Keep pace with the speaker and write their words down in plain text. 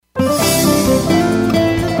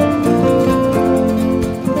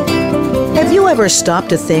ever stop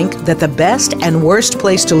to think that the best and worst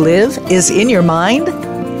place to live is in your mind?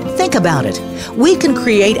 Think about it. We can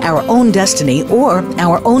create our own destiny or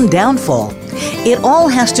our own downfall. It all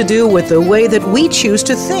has to do with the way that we choose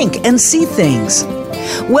to think and see things.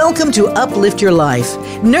 Welcome to Uplift Your Life,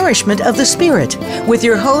 Nourishment of the Spirit, with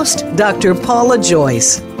your host, Dr. Paula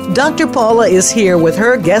Joyce. Dr. Paula is here with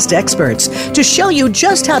her guest experts to show you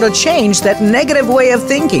just how to change that negative way of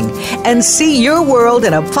thinking and see your world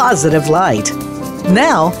in a positive light.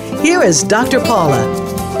 Now, here is Dr. Paula.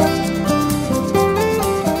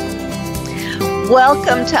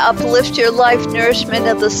 Welcome to Uplift Your Life, Nourishment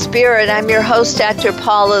of the Spirit. I'm your host, Dr.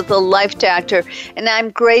 Paula, the Life Doctor, and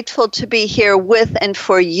I'm grateful to be here with and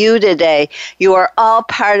for you today. You are all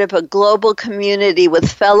part of a global community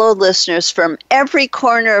with fellow listeners from every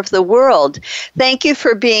corner of the world. Thank you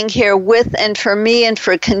for being here with and for me and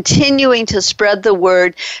for continuing to spread the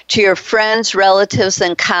word to your friends, relatives,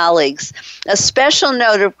 and colleagues. A special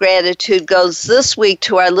note of gratitude goes this week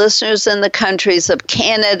to our listeners in the countries of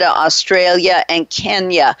Canada, Australia, and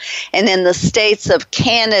Kenya, and in the states of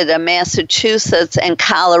Canada, Massachusetts, and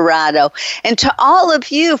Colorado. And to all of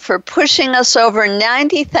you for pushing us over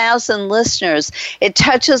 90,000 listeners. It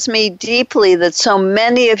touches me deeply that so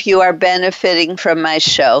many of you are benefiting from my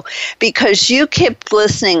show. Because you keep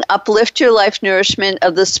listening, Uplift Your Life, Nourishment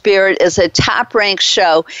of the Spirit is a top-ranked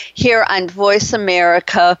show here on Voice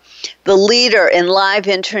America, the leader in live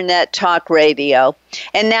internet talk radio.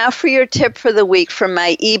 And now for your tip for the week from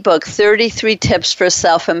my ebook, 33 Tips for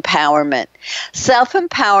Self-Empowerment.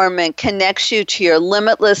 Self-empowerment connects you to your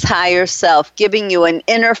limitless higher self, giving you an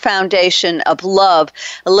inner foundation of love,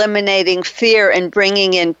 eliminating fear, and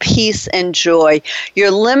bringing in peace and joy.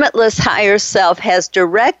 Your limitless higher self has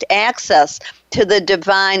direct access to the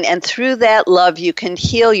divine, and through that love, you can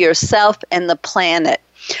heal yourself and the planet.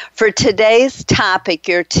 For today's topic,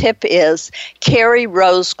 your tip is carry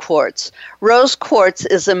rose quartz. Rose quartz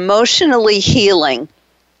is emotionally healing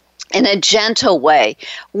in a gentle way.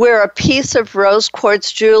 Wear a piece of rose quartz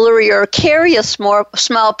jewelry or carry a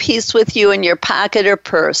small piece with you in your pocket or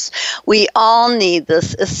purse. We all need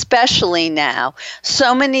this, especially now.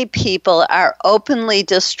 So many people are openly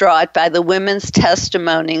distraught by the women's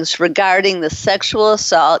testimonies regarding the sexual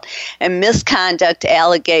assault and misconduct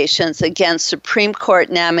allegations against Supreme Court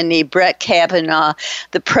nominee Brett Kavanaugh,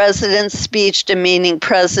 the president's speech demeaning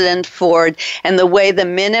President Ford, and the way the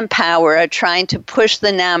men in power are trying to push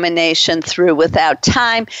the nomination through without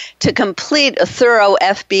time to complete a thorough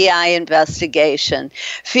FBI investigation.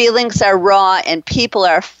 Feelings are raw and people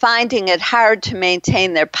are finding it hard to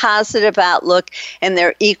maintain their positive outlook and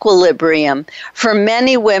their equilibrium. For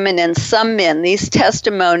many women and some men, these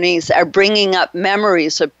testimonies are bringing up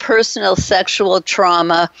memories of personal sexual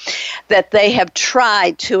trauma that they have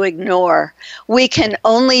tried to ignore. We can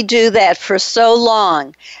only do that for so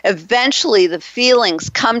long. Eventually, the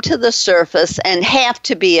feelings come to the surface and have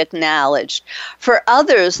to be acknowledged. For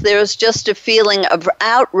others, there's just a feeling of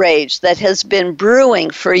outrage that has been brewing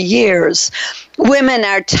for years. Women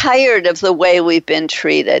are tired of the way we've been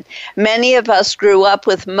treated. Many of us grew up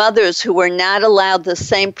with mothers who were not allowed the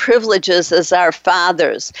same privileges as our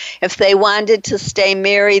fathers. If they wanted to stay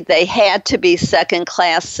married, they had to be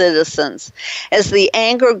second-class citizens. As the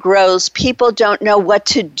anger grows, people don't know what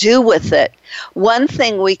to do with it. One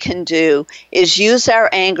thing we can do is use our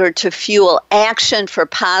anger to fuel action for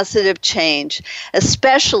positive change,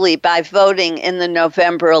 especially by voting in the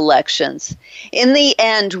November elections. In the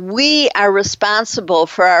end, we are responsible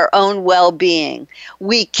for our own well-being.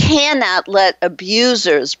 We cannot let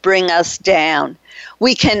abusers bring us down.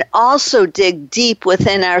 We can also dig deep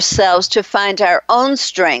within ourselves to find our own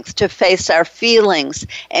strength to face our feelings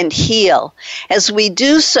and heal. As we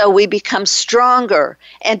do so, we become stronger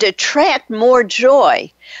and attract more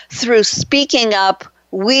joy. Through speaking up,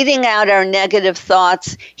 weeding out our negative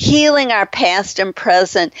thoughts, healing our past and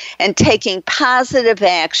present, and taking positive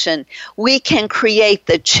action, we can create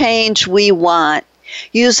the change we want.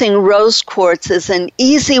 Using rose quartz is an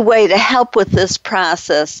easy way to help with this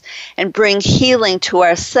process and bring healing to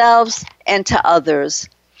ourselves and to others.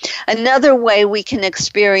 Another way we can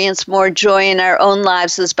experience more joy in our own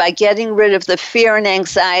lives is by getting rid of the fear and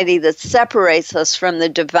anxiety that separates us from the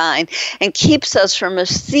divine and keeps us from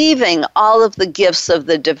receiving all of the gifts of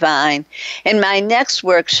the divine. In my next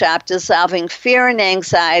workshop, Dissolving Fear and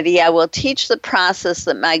Anxiety, I will teach the process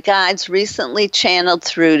that my guides recently channeled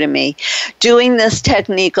through to me. Doing this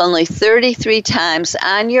technique only 33 times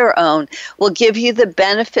on your own will give you the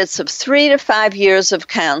benefits of 3 to 5 years of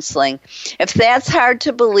counseling. If that's hard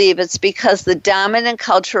to believe, it's because the dominant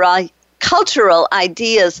cultural cultural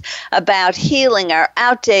ideas about healing are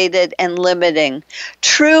outdated and limiting.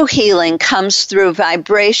 True healing comes through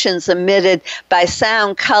vibrations emitted by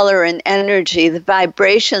sound, color, and energy. The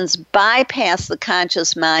vibrations bypass the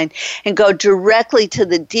conscious mind and go directly to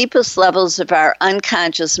the deepest levels of our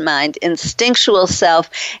unconscious mind, instinctual self,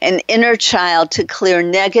 and inner child to clear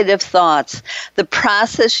negative thoughts. The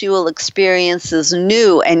process you will experience is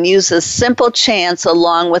new and uses simple chants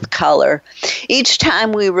along with color. Each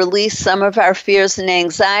time we release some of our fears and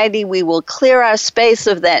anxiety, we will clear our space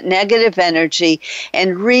of that negative energy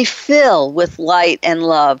and refill with light and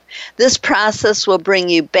love. This process will bring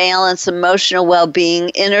you balance, emotional well-being,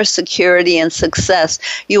 inner security, and success.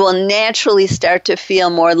 You will naturally start to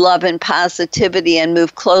feel more love and positivity and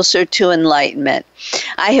move closer to enlightenment.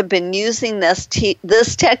 I have been using this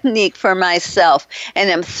technique for myself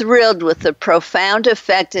and am thrilled with the profound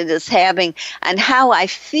effect it is having on how I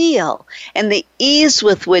feel and the ease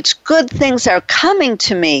with which good things are coming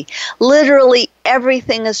to me. Literally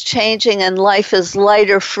everything is changing and life is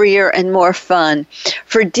lighter, freer, and more fun.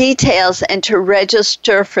 For details and to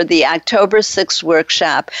register for the October 6th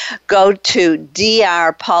workshop, go to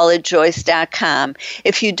drpaulajoyce.com.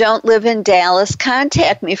 If you don't live in Dallas,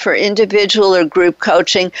 contact me for individual or group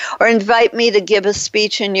coaching, or invite me to give a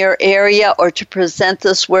speech in your area or to present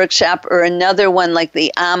this workshop or another one like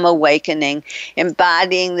the Awakening,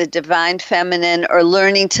 Embodying the Divine Feminine, or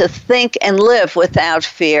Learning to Think and Live Without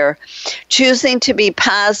Fear. Choosing to be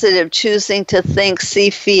positive, choosing to think, see,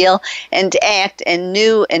 feel, and act in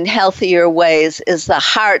new and healthier ways is the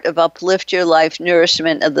heart of Uplift Your Life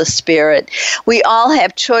Nourishment of the Spirit. We all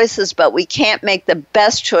have choices, but we can't make the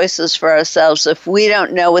best choices for ourselves if we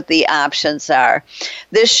don't know what the options are.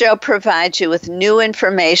 This show provides you with new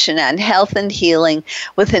information on health and healing,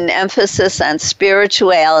 with an emphasis on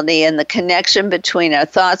spirituality and the connection between our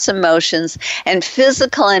thoughts, emotions, and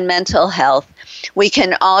physical and mental health. We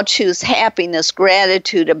can all choose happiness,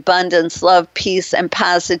 gratitude, abundance, love, peace, and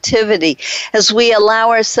positivity as we allow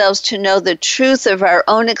ourselves to know the truth of our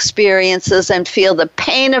own experiences and feel the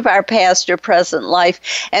pain of our past or present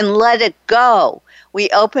life and let it go. We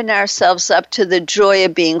open ourselves up to the joy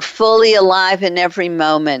of being fully alive in every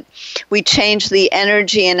moment. We change the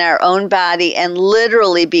energy in our own body and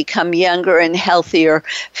literally become younger and healthier,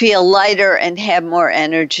 feel lighter and have more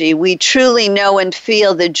energy. We truly know and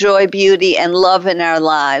feel the joy, beauty, and love in our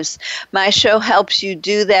lives. My show helps you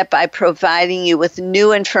do that by providing you with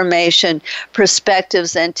new information,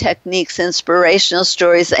 perspectives, and techniques, inspirational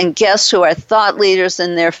stories, and guests who are thought leaders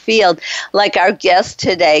in their field, like our guest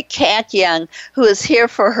today, Kac Young, who is here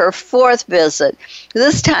for her 4th visit,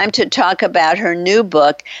 this time to talk about her new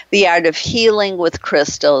book, The Art of Healing with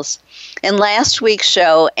Crystals. In last week's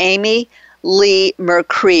show, Amy Lee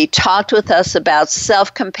McCree talked with us about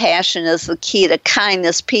self-compassion as the key to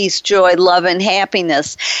kindness, peace, joy, love, and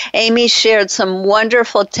happiness. Amy shared some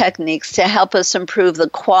wonderful techniques to help us improve the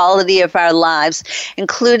quality of our lives,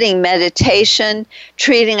 including meditation,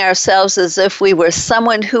 treating ourselves as if we were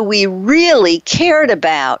someone who we really cared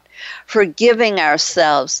about, forgiving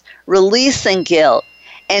ourselves, releasing guilt,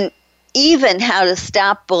 and even how to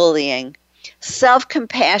stop bullying.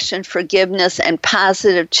 Self-compassion, forgiveness, and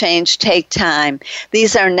positive change take time.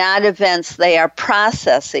 These are not events, they are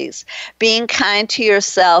processes. Being kind to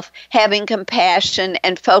yourself, having compassion,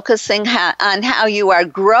 and focusing on how you are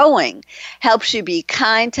growing helps you be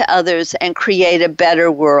kind to others and create a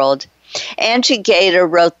better world. Angie Gator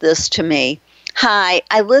wrote this to me. Hi,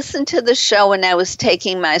 I listened to the show when I was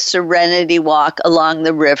taking my serenity walk along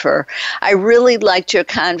the river. I really liked your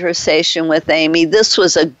conversation with Amy. This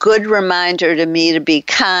was a good reminder to me to be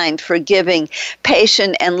kind, forgiving,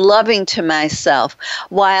 patient, and loving to myself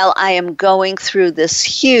while I am going through this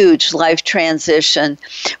huge life transition.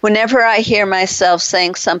 Whenever I hear myself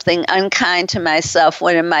saying something unkind to myself,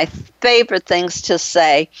 one of my favorite things to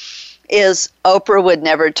say is, Oprah would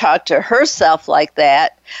never talk to herself like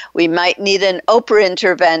that. We might need an Oprah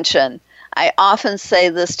intervention. I often say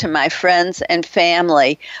this to my friends and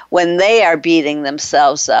family when they are beating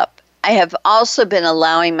themselves up. I have also been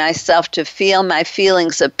allowing myself to feel my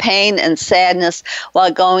feelings of pain and sadness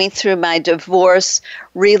while going through my divorce,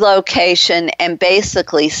 relocation, and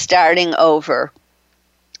basically starting over.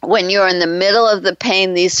 When you're in the middle of the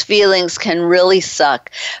pain, these feelings can really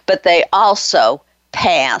suck, but they also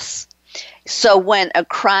pass. So when a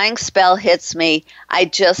crying spell hits me, I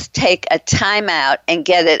just take a time out and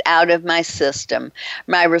get it out of my system.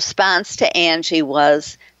 My response to Angie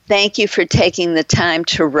was, thank you for taking the time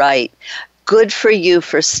to write. good for you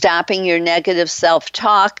for stopping your negative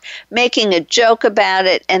self-talk, making a joke about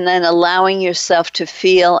it, and then allowing yourself to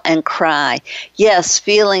feel and cry. Yes,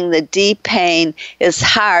 feeling the deep pain is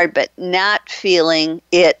hard, but not feeling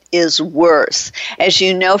it is worse. As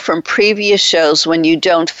you know from previous shows, when you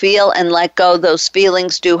don't feel and let go, those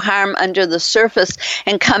feelings do harm under the surface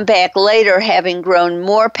and come back later having grown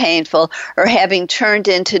more painful or having turned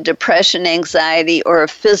into depression, anxiety, or a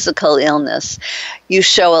physical illness. You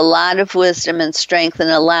show a lot of wisdom and strength in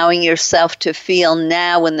allowing yourself to feel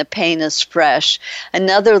now when the pain is fresh.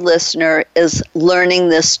 Another listener is learning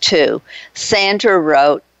this too. Sandra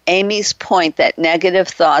wrote, Amy's point that negative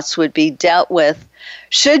thoughts should be dealt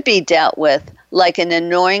with like an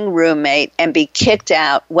annoying roommate and be kicked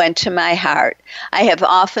out went to my heart. I have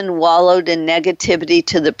often wallowed in negativity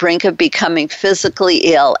to the brink of becoming physically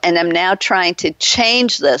ill, and I'm now trying to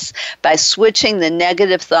change this by switching the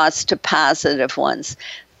negative thoughts to positive ones.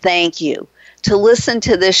 Thank you. To listen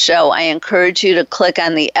to this show, I encourage you to click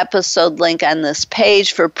on the episode link on this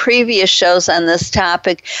page. For previous shows on this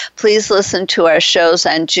topic, please listen to our shows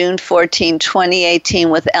on June 14,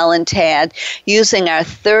 2018 with Ellen Tadd, using our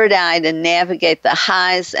third eye to navigate the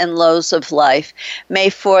highs and lows of life.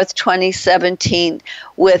 May 4th, 2017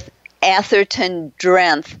 with Atherton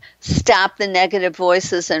Drenth, Stop the Negative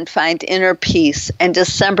Voices and Find Inner Peace, and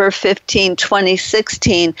December 15,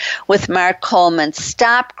 2016 with Mark Coleman,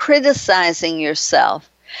 Stop Criticizing Yourself.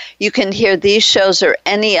 You can hear these shows or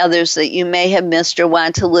any others that you may have missed or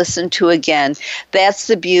want to listen to again. That's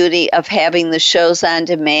the beauty of having the shows on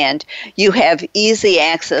demand. You have easy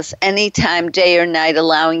access anytime, day or night,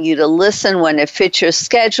 allowing you to listen when it fits your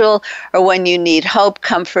schedule or when you need hope,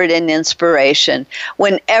 comfort, and inspiration.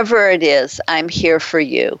 Whenever it is, I'm here for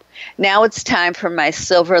you. Now it's time for my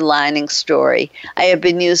silver lining story. I have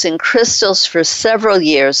been using crystals for several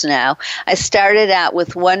years now. I started out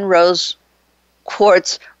with one rose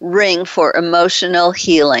quartz ring for emotional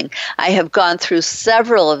healing. I have gone through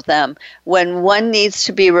several of them. When one needs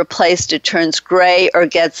to be replaced, it turns gray or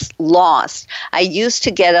gets lost. I used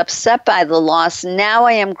to get upset by the loss. Now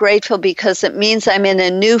I am grateful because it means I'm in a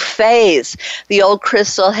new phase. The old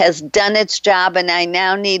crystal has done its job, and I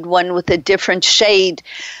now need one with a different shade,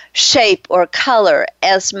 shape, or color.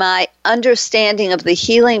 As my understanding of the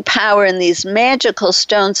healing power in these magical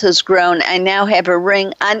stones has grown, I now have a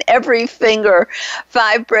ring on every finger,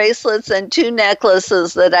 5 bracelets and 2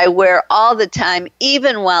 necklaces that I wear all the time,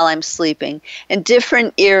 even while I'm sleeping, and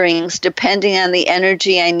different earrings depending on the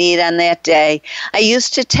energy I need on that day. I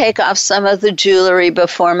used to take off some of the jewelry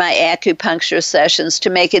before my acupuncture sessions to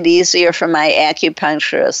make it easier for my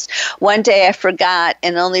acupuncturist. One day I forgot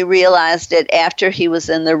and only realized it after he was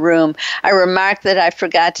in the room. I remarked that I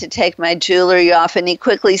forgot to take my jewelry off, and he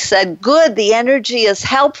quickly said, "Good, the energy is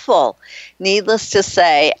helpful." Needless to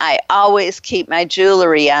say, I always keep my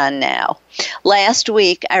jewelry on now. Last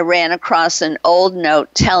week, I ran across an old note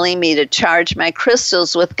telling me to charge my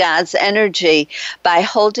crystals with God's energy by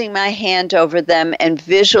holding my hand over them and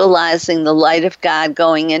visualizing the light of God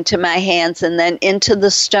going into my hands and then into the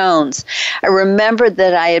stones. I remembered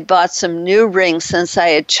that I had bought some new rings since I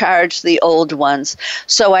had charged the old ones.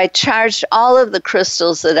 So I charged all of the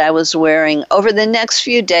crystals that I was wearing. Over the next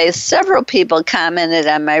few days, several people commented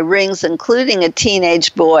on my rings, including a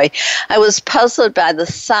teenage boy. I was puzzled by the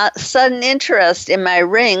sudden interest in my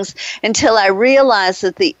rings until I realized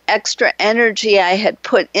that the extra energy I had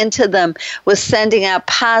put into them was sending out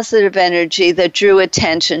positive energy that drew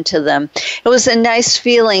attention to them. It was a nice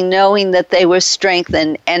feeling knowing that they were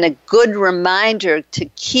strengthened and a good reminder to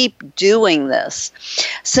keep doing this.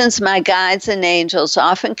 Since my guides and angels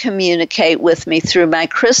often communicate with me through my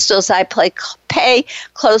crystals, I pay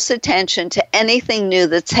close attention to anything new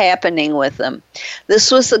that's happening with them.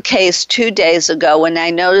 This was the case 2 days ago when I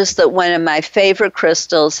noticed that one of my favorite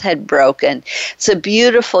crystals had broken. It's a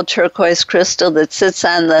beautiful turquoise crystal that sits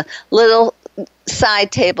on the little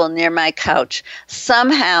side table near my couch.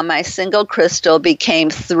 Somehow my single crystal became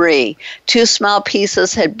 3. 2 small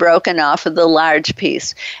pieces had broken off of the large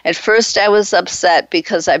piece. At first I was upset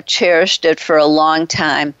because I've cherished it for a long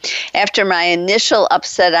time. After my initial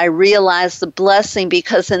upset, I realized the blessing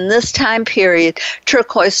because in this time period,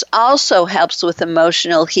 turquoise also helps with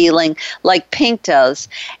emotional healing like pink does.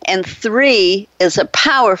 And 3 is a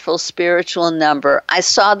powerful spiritual number. I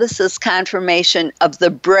saw this as confirmation of the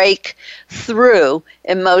breakthrough true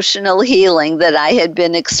emotional healing that I had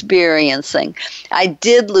been experiencing. I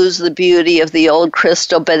did lose the beauty of the old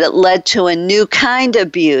crystal, but it led to a new kind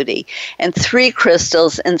of beauty and 3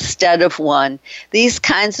 crystals instead of 1. These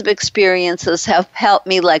kinds of experiences have helped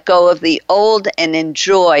me let go of the old and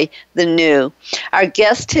enjoy the new. Our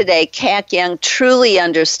guest today, Kac Young, truly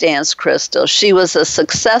understands crystals. She was a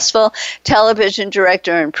successful television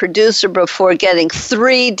director and producer before getting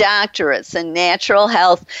 3 doctorates in natural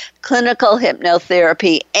health, clinical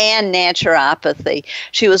hypnotherapy, and naturopathy.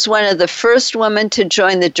 She was one of the first women to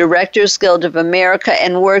join the Directors Guild of America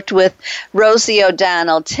and worked with Rosie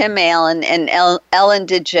O'Donnell, Tim Allen, and Ellen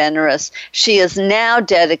DeGeneres. She is now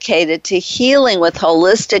dedicated to healing with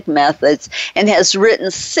holistic methods and has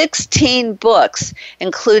written 16 books,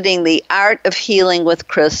 including The Art of Healing with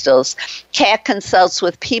Crystals. Kac consults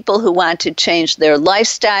with people who want to change their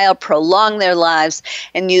lifestyle, prolong their lives,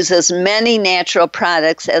 and use as many natural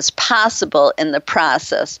products as possible in the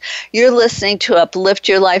process. You're listening to Uplift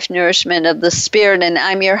Your Life Nourishment of the Spirit, and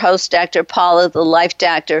I'm your host, Dr. Paula, the Life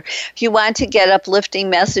Doctor. If you want to get uplifting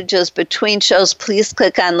messages between shows, please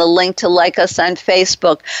click on the link to like us on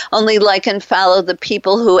Facebook. Only like and follow the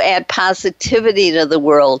people who add positivity to the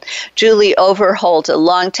world. Julie Overholt, a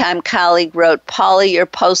longtime colleague, wrote, "Paula, your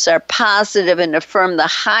posts are positive and affirm the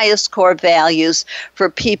highest core values for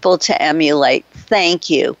people to emulate." Thank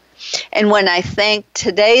you. And when I thank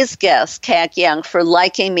today's guest, Kac Young, for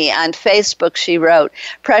liking me on Facebook, she wrote,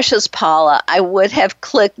 "Precious Paula, I would have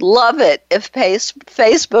clicked love it if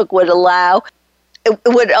Facebook would allow. It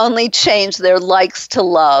would only change their likes to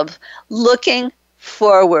love. Looking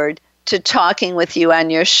forward to talking with you on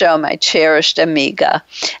your show, my cherished amiga."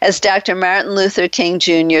 As Dr. Martin Luther King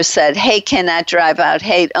Jr. said, hate cannot drive out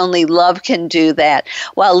hate, only love can do that.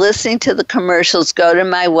 While listening to the commercials, go to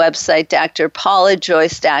my website,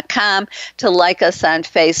 drpaulajoyce.com, to like us on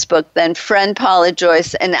Facebook, then friend Paula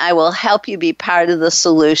Joyce, and I will help you be part of the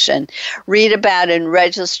solution. Read about and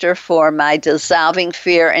register for my Dissolving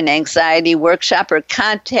Fear and Anxiety workshop, or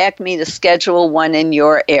contact me to schedule one in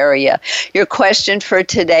your area. Your question for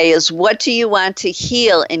today is, what do you want to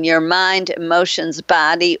heal in your mind, emotions,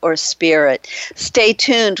 body, or spirit? Stay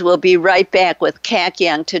tuned. We'll be right back with Kac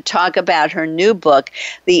Young to talk about her new book,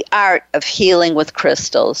 The Art of Healing with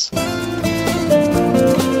Crystals.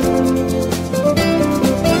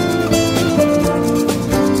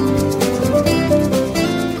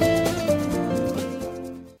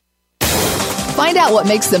 Find out what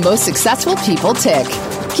makes the most successful people tick.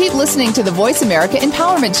 Keep listening to the Voice America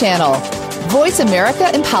Empowerment Channel.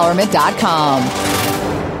 VoiceAmericaEmpowerment.com.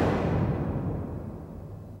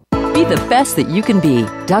 Be the best that you can be.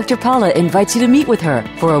 Dr. Paula invites you to meet with her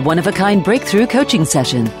for a one-of-a-kind breakthrough coaching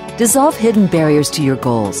session. Dissolve hidden barriers to your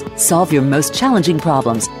goals, solve your most challenging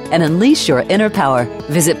problems, and unleash your inner power.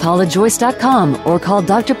 Visit paulajoyce.com or call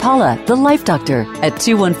Dr. Paula, the Life Doctor, at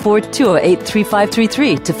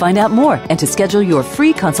 214-208-3533 to find out more and to schedule your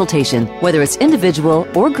free consultation. Whether it's individual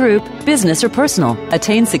or group, business or personal,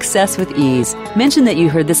 attain success with ease. Mention that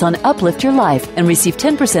you heard this on Uplift Your Life and receive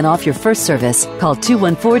 10% off your first service. Call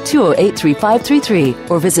 214-208-3533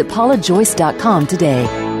 or visit paulajoyce.com today.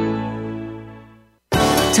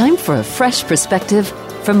 Time for a fresh perspective.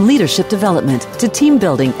 From leadership development to team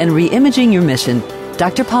building and re-imaging your mission,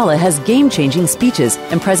 Dr. Paula has game-changing speeches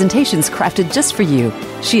and presentations crafted just for you.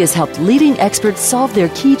 She has helped leading experts solve their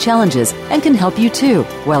key challenges and can help you too,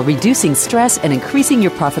 while reducing stress and increasing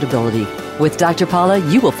your profitability. With Dr. Paula,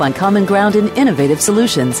 you will find common ground and innovative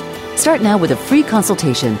solutions. Start now with a free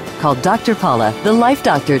consultation. Call Dr. Paula, the Life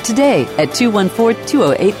Doctor, today at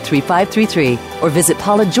 214-208-3533 or visit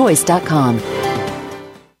paulajoyce.com.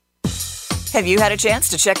 Have you had a chance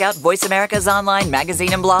to check out Voice America's online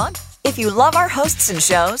magazine and blog? If you love our hosts and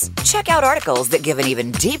shows, check out articles that give an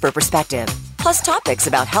even deeper perspective, plus topics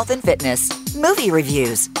about health and fitness, movie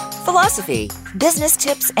reviews, philosophy, business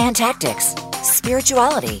tips and tactics,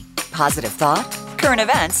 spirituality, positive thought, current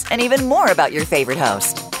events, and even more about your favorite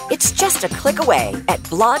host. It's just a click away at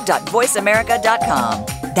blog.voiceamerica.com.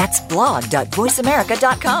 That's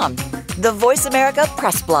blog.voiceamerica.com. The Voice America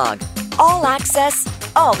Press Blog. All access,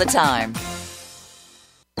 all the time.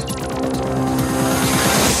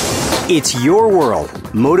 It's your world.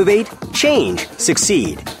 Motivate, change,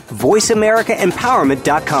 succeed.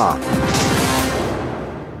 VoiceAmericaEmpowerment.com.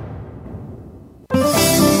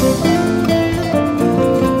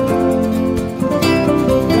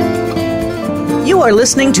 You are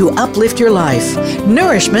listening to Uplift Your Life,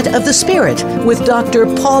 Nourishment of the Spirit with Dr.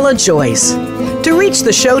 Paula Joyce. To reach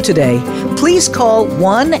the show today, please call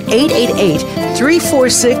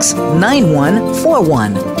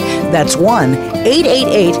 1-888-346-9141. That's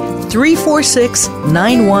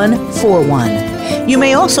 1-888-346-9141. You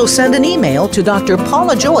may also send an email to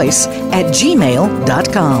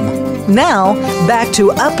drpaulajoyce@gmail.com. Now, back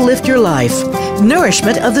to Uplift Your Life,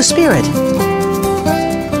 Nourishment of the Spirit.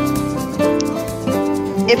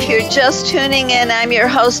 If you're just tuning in, I'm your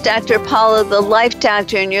host, Dr. Paula, the Life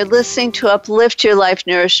Doctor, and you're listening to Uplift Your Life,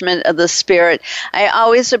 Nourishment of the Spirit. I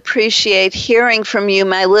always appreciate hearing from you,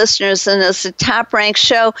 my listeners, and it's a top-ranked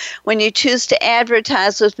show. When you choose to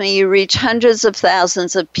advertise with me, you reach hundreds of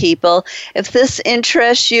thousands of people. If this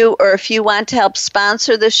interests you, or if you want to help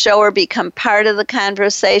sponsor the show or become part of the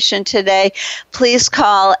conversation today, please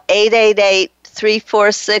call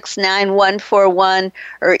 888-346-9141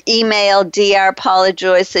 or email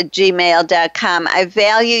drpaulajoyce@gmail.com. I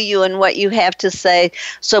value you and what you have to say,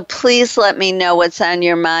 so please let me know what's on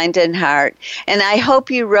your mind and heart. And I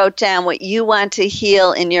hope you wrote down what you want to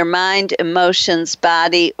heal in your mind, emotions,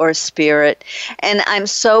 body, or spirit. And I'm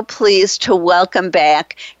so pleased to welcome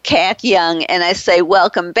back Kac Young. And I say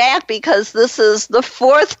welcome back because this is the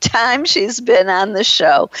fourth time she's been on the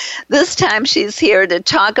show. This time she's here to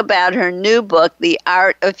talk about her new book, The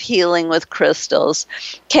Art of Healing with Crystals.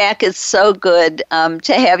 Kac, it's so good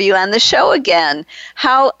to have you on the show again.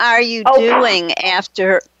 How are you doing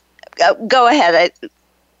after? Go ahead.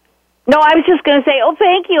 No, I was just going to say,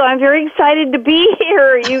 thank you. I'm very excited to be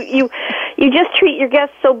here. You just treat your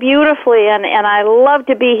guests so beautifully, and I love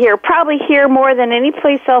to be here. Probably here more than any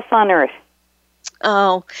place else on earth.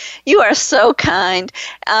 Oh, you are so kind.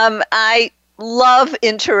 I love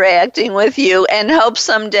interacting with you and hope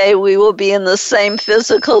someday we will be in the same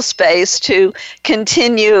physical space to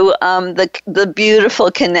continue the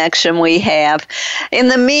beautiful connection we have. In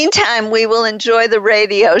the meantime, we will enjoy the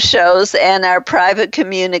radio shows and our private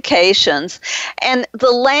communications. And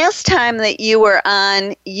the last time that you were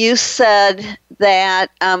on, you said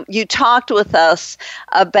that you talked with us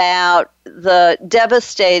about the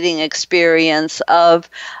devastating experience of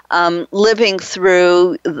living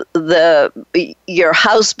through your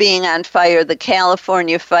house being on fire, the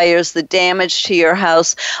California fires, the damage to your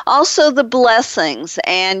house, also the blessings,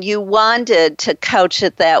 and you wanted to couch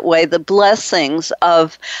it that way, the blessings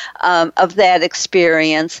of that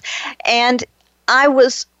experience. And I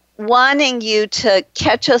was wanting you to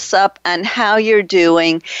catch us up on how you're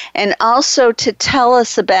doing and also to tell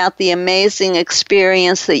us about the amazing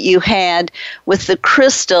experience that you had with the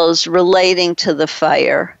crystals relating to the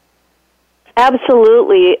fire.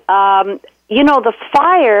 Absolutely. The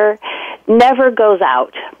fire never goes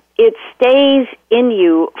out. It stays in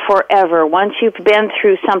you forever once you've been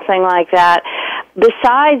through something like that.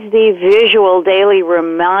 Besides the visual daily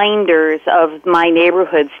reminders of my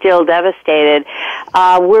neighborhood still devastated,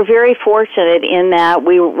 we're very fortunate in that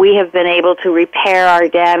we have been able to repair our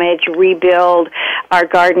damage, rebuild our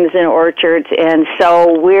gardens and orchards, and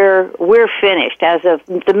so we're finished. As of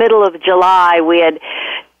the middle of July, we had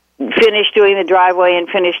finished doing the driveway and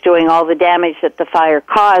finished doing all the damage that the fire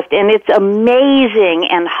caused. And it's amazing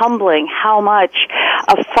and humbling how much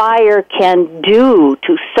a fire can do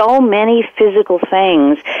to so many physical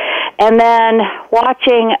things. And then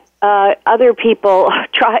watching other people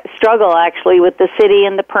struggle actually with the city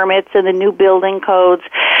and the permits and the new building codes,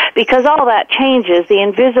 because all that changes, the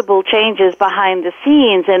invisible changes behind the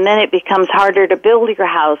scenes, and then it becomes harder to build your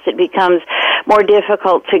house. It becomes more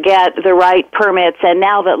difficult to get the right permits, and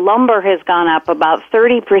now that lumber has gone up about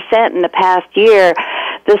 30% in the past year,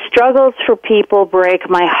 the struggles for people break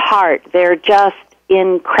my heart. They're just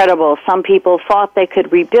incredible. Some people thought they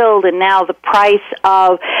could rebuild, and now the price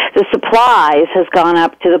of the supplies has gone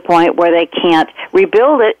up to the point where they can't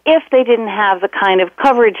rebuild it if they didn't have the kind of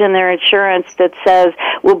coverage in their insurance that says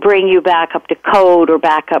we'll bring you back up to code or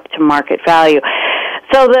back up to market value.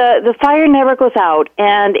 So the fire never goes out,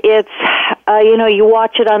 and it's, you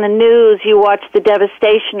watch it on the news, you watch the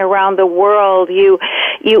devastation around the world, you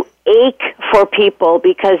ache for people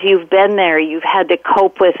because you've been there, you've had to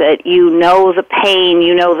cope with it, you know the pain,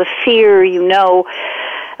 you know the fear, you know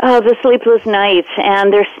the sleepless nights,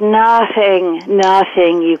 and there's nothing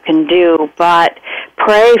you can do but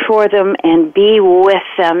pray for them and be with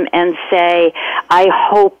them and say, I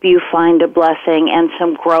hope you find a blessing and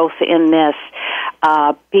some growth in this,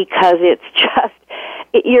 because it's just,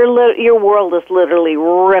 your world is literally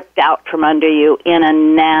ripped out from under you in a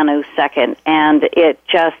nanosecond, and it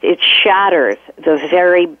shatters the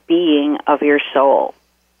very being of your soul.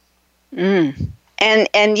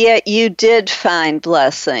 And yet you did find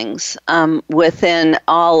blessings within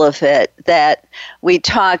all of it that we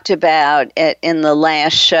talked about in the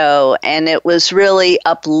last show, and it was really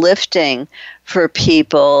uplifting for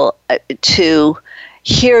people to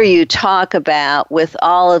hear you talk about, with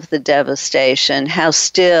all of the devastation, how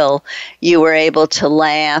still you were able to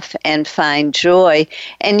laugh and find joy.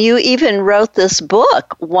 And you even wrote this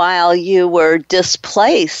book while you were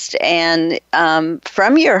displaced and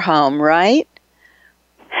from your home, right?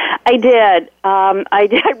 I did.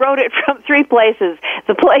 I wrote it from three places.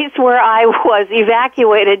 The place where I was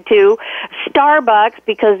evacuated to, Starbucks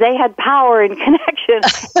because they had power and connection,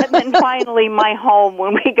 and then finally my home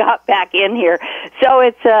when we got back in here. So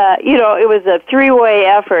it's it was a three-way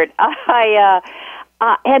effort.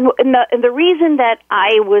 And the reason that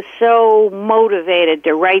I was so motivated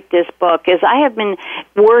to write this book is I have been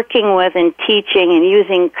working with and teaching and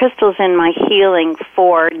using crystals in my healing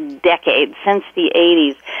for decades, since the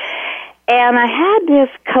 80s. And I had this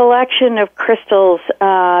collection of crystals.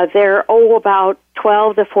 They're about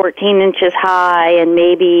 12 to 14 inches high and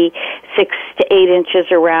maybe 6 to 8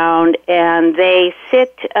 inches around, and they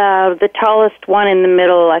sit, the tallest one in the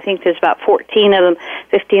middle, I think there's about 14 of them,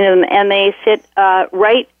 15 of them, and they sit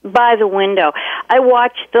right by the window. I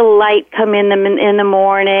watch the light come in the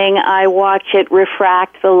morning. I watch it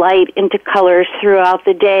refract the light into colors throughout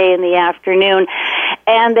the day and the afternoon,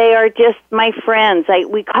 and they are just my friends.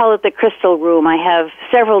 We call it the crystal room. I have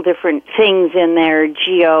several different things in there,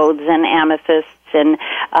 geodes and amethysts, and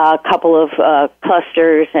a couple of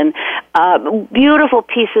clusters, and beautiful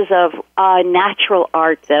pieces of natural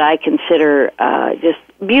art that I consider just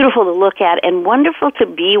beautiful to look at and wonderful to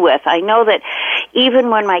be with. I know that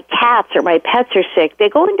even when my cats or my pets are sick, they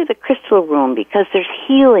go into the crystal room because there's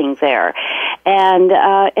healing there. And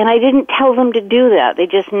I didn't tell them to do that. They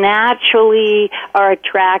just naturally are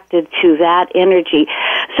attracted to that energy.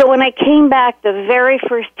 So when I came back the very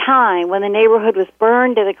first time, when the neighborhood was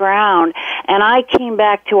burned to the ground, and I came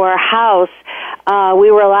back to our house,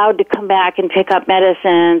 we were allowed to come back and pick up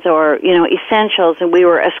medicines or, essentials, and we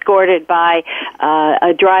were escorted by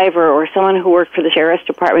a driver or someone who worked for the sheriff's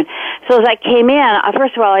department. So as I came in,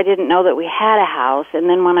 first of all, I didn't know that we had a house, and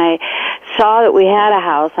then when I saw that we had a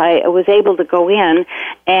house, I was able to go in,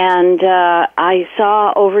 and I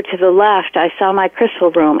saw over to the left, I saw my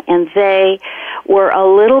crystal room, and they were a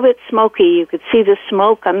little bit smoky. You could see the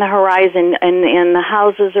smoke on the horizon, and the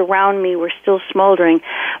houses around me were still smoldering,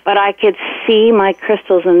 but I could see my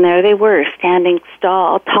crystals, and there they were, standing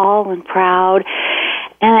tall and proud.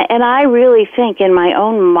 And I really think in my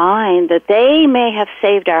own mind that they may have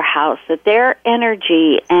saved our house, that their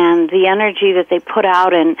energy and the energy that they put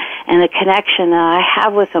out and the connection that I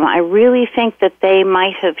have with them, I really think that they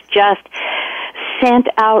might have just sent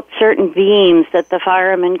out certain beams that the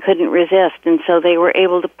firemen couldn't resist, and so they were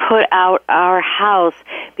able to put out our house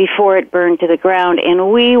before it burned to the ground. And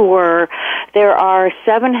there are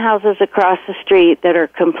 7 houses across the street that are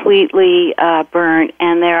completely burnt,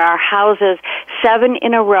 and there are houses 7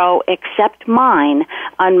 in a row except mine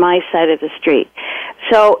on my side of the street.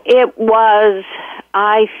 So it was,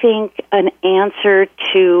 I think, an answer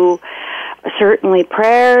to certainly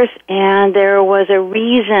prayers, and there was a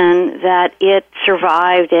reason that it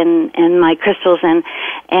survived in my crystals,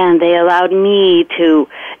 and they allowed me to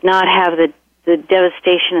not have the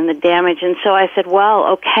devastation and the damage. And so I said, well,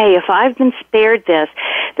 okay, if I've been spared this,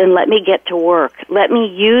 then let me get to work. Let me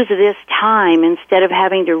use this time instead of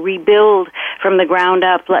having to rebuild from the ground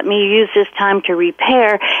up. Let me use this time to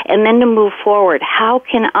repair and then to move forward. How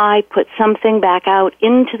can I put something back out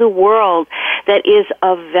into the world that is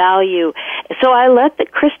of value? So I let the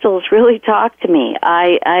crystals really talk to me.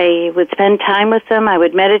 I would spend time with them. I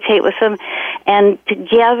would meditate with them. And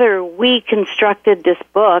together we constructed this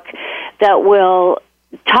book that will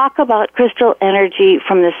talk about crystal energy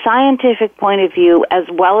from the scientific point of view as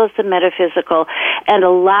well as the metaphysical, and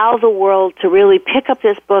allow the world to really pick up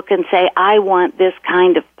this book and say, I want this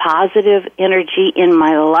kind of positive energy in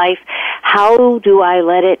my life. How do I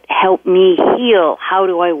let it help me heal? How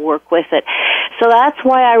do I work with it? So that's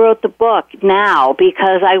why I wrote the book now,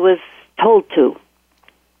 because I was told to.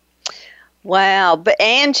 Wow,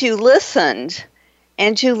 and you listened.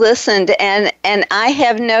 And I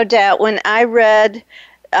have no doubt when I read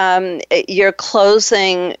your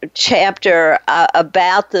closing chapter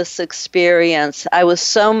about this experience, I was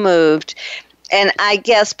so moved. And I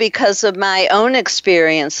guess because of my own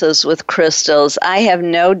experiences with crystals, I have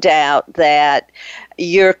no doubt that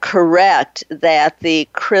you're correct that the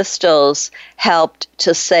crystals helped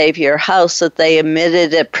to save your house, that they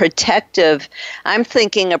emitted a protective, I'm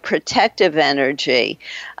thinking a protective energy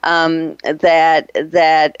that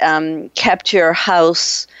kept your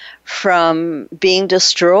house from being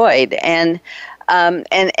destroyed. And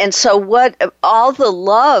so what all the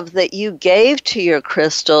love that you gave to your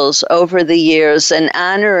crystals over the years, and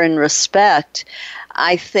honor and respect,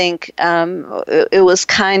 I think it was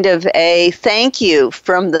kind of a thank you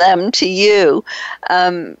from them to you.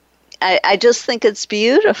 I just think it's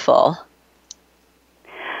beautiful.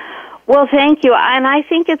 Well, thank you. And I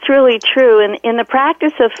think it's really true. In the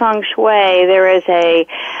practice of feng shui, there is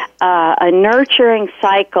a nurturing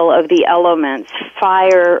cycle of the elements,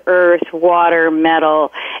 fire, earth, water,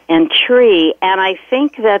 metal, and tree. And I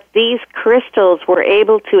think that these crystals were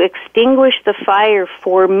able to extinguish the fire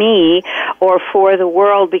for me or for the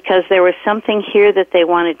world because there was something here that they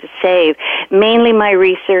wanted to save. Mainly my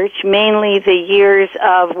research, mainly the years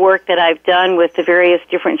of work that I've done with the various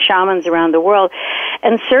different shamans around the world.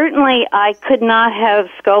 And certainly I could not have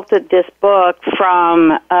sculpted this book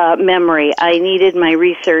from memory. I needed my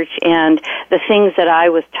research and the things that I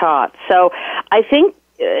was taught. So I think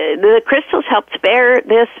the crystals helped spare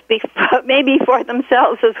this maybe for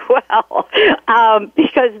themselves as well,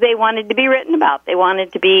 because they wanted to be written about. They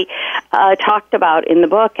wanted to be talked about in the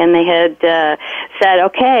book, and they had said,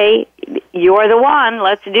 okay, you're the one,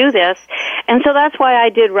 let's do this. And so that's why I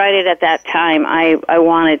did write it at that time. I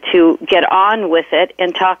wanted to get on with it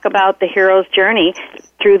and talk about the hero's journey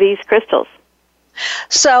through these crystals.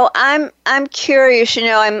 So I'm curious,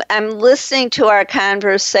 I'm listening to our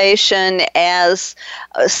conversation as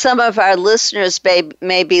some of our listeners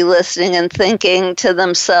may be listening and thinking to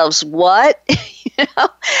themselves, what?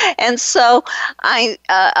 And so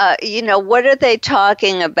what are they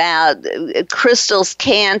talking about? Crystals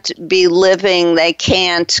can't be living, they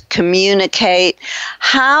can't communicate.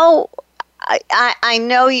 How? I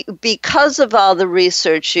know because of all the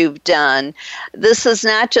research you've done, this is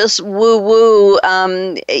not just woo-woo,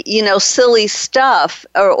 silly stuff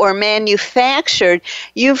or manufactured.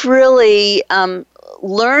 You've really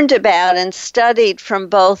learned about and studied from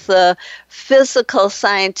both the physical,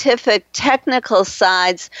 scientific, technical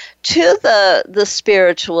sides to the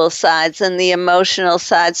spiritual sides and the emotional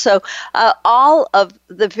sides. So all of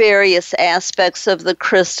the various aspects of the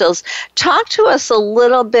crystals. Talk to us a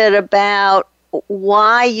little bit about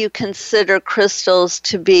why you consider crystals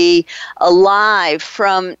to be alive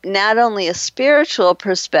from not only a spiritual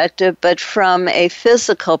perspective, but from a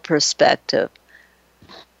physical perspective.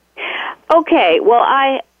 Okay, well,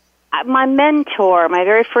 my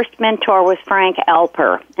very first mentor was Frank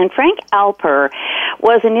Alper. And Frank Alper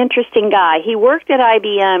was an interesting guy. He worked at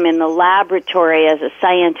IBM in the laboratory as a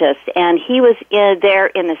scientist, and he was there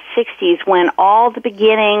in the 60s when all the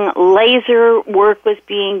beginning laser work was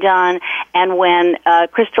being done and when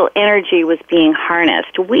crystal energy was being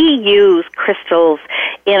harnessed. We use crystals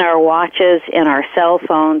in our watches, in our cell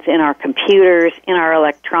phones, in our computers, in our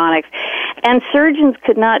electronics, and surgeons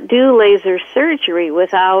could not do laser surgery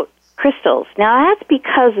without crystals. Now, that's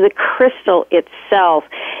because the crystal itself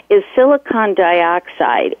is silicon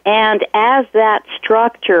dioxide, and as that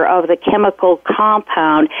structure of the chemical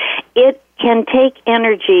compound, it can take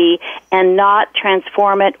energy and not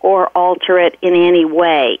transform it or alter it in any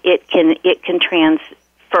way. It can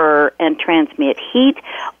transfer and transmit heat,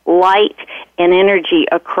 light, and energy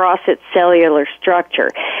across its cellular structure.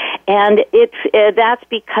 And that's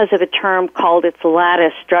because of a term called its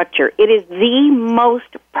lattice structure. It is the most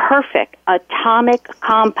perfect atomic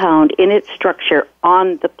compound in its structure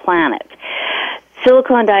on the planet.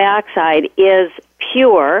 Silicon dioxide is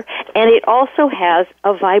pure, and it also has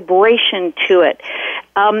a vibration to it.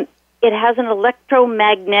 It has an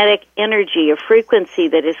electromagnetic energy, a frequency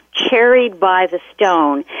that is carried by the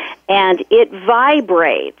stone, and it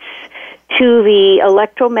vibrates to the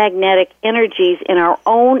electromagnetic energies in our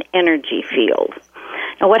own energy field.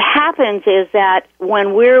 Now, what happens is that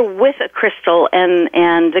when we're with a crystal and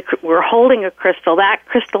we're holding a crystal, that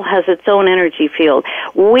crystal has its own energy field.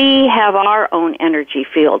 We have our own energy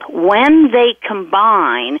field. When they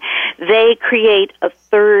combine, they create a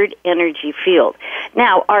third energy field.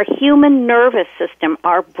 Now, our human nervous system,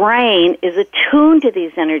 our brain, is attuned to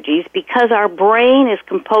these energies because our brain is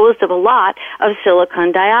composed of a lot of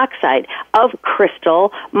silicon dioxide, of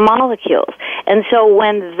crystal molecules. And so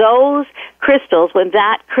when those crystals, when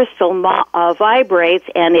that crystal vibrates,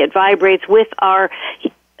 and it vibrates with our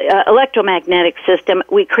electromagnetic system,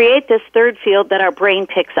 we create this third field that our brain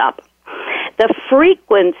picks up. The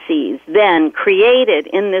frequencies then created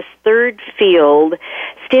in this third field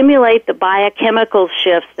stimulate the biochemical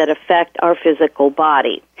shifts that affect our physical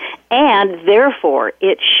body, and therefore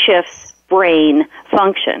it shifts brain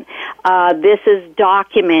function. This is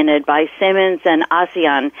documented by Simmons and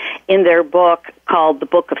Asian in their book called The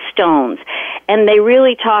Book of Stones. And they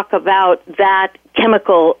really talk about that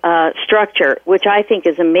chemical structure, which I think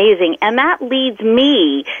is amazing. And that leads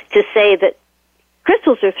me to say that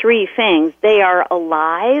crystals are three things. They are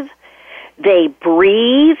alive, they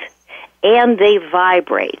breathe, and they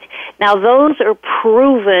vibrate. Now, those are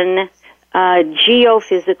proven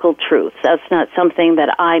geophysical truths. That's not something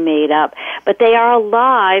that I made up. But they are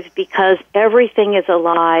alive because everything is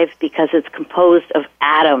alive because it's composed of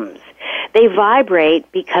atoms. They vibrate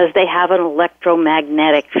because they have an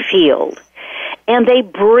electromagnetic field. And they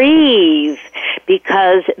breathe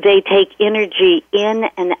because they take energy in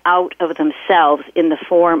and out of themselves in the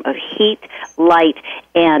form of heat, light,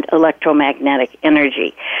 and electromagnetic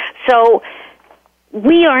energy. So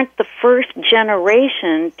we aren't the first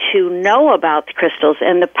generation to know about the crystals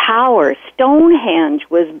and the power. Stonehenge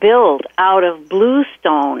was built out of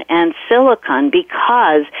bluestone and silicon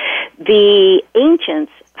because the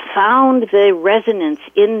ancients found the resonance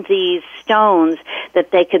in these stones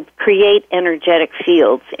that they could create energetic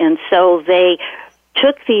fields. And so they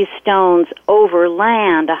took these stones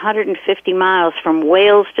overland 150 miles from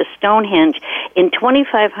Wales to Stonehenge in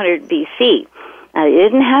 2500 BC. Now, they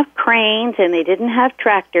didn't have cranes and they didn't have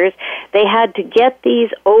tractors. They had to get these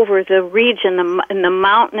over the region, in the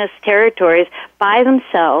mountainous territories by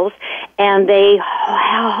themselves, and they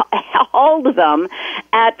hauled them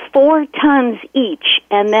at 4 tons each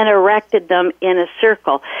and then erected them in a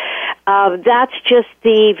circle. That's just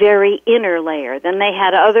the very inner layer. Then they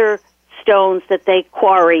had other stones that they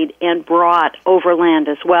quarried and brought overland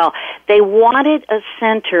as well. They wanted a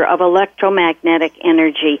center of electromagnetic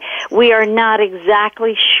energy. We are not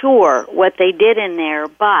exactly sure what they did in there,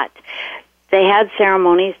 but they had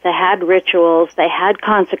ceremonies, they had rituals, they had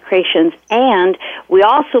consecrations, and we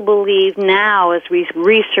also believe now, as we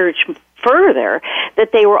research further,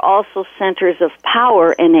 that they were also centers of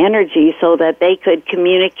power and energy so that they could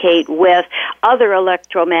communicate with other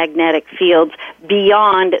electromagnetic fields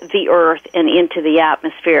beyond the earth and into the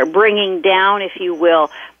atmosphere, bringing down, if you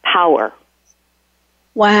will, power.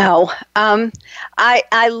 Wow.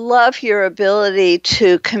 I love your ability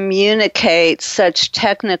to communicate such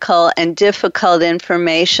technical and difficult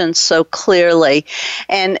information so clearly.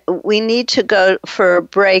 And we need to go for a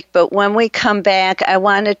break, but when we come back, I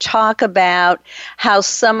want to talk about how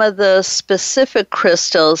some of the specific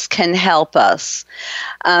crystals can help us,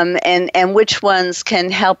 and which ones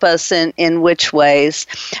can help us in which ways.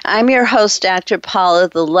 I'm your host, Dr. Paula,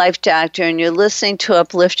 the Life Doctor, and you're listening to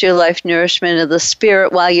Uplift Your Life Nourishment of the Spirit.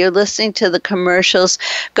 While you're listening to the commercials,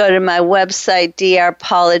 go to my website,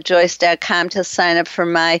 drpaulajoyce.com, to sign up for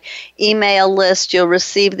my email list. You'll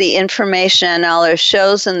receive the information on all our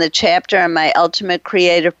shows and the chapter on my ultimate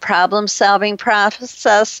creative problem-solving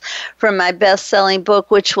process from my best-selling book,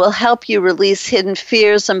 which will help you release hidden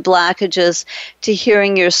fears and blockages to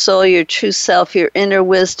hearing your soul, your true self, your inner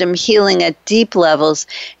wisdom, healing at deep levels,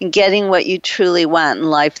 and getting what you truly want in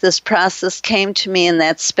life. This process came to me in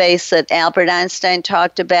that space that Albert Einstein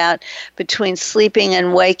talked about, between sleeping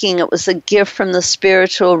and waking. It was a gift from the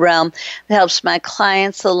spiritual realm that helps my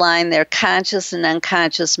clients align their conscious and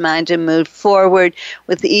unconscious mind and move forward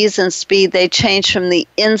with ease and speed. They change from the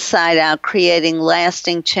inside out, creating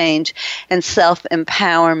lasting change and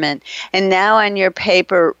self-empowerment. And now on your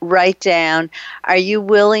paper, write down, are you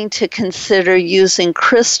willing to consider using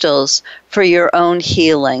crystals for your own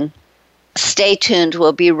healing? Stay tuned.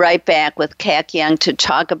 We'll be right back with Kac Young to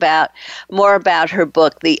talk more about her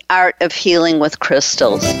book, The Art of Healing with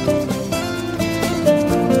Crystals.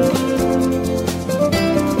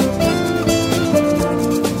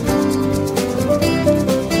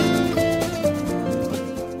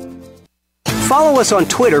 Follow us on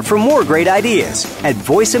Twitter for more great ideas at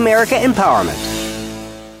Voice America Empowerment.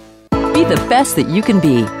 Be the best that you can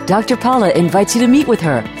be. Dr. Paula invites you to meet with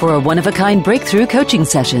her for a one-of-a-kind breakthrough coaching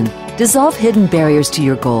session. Dissolve hidden barriers to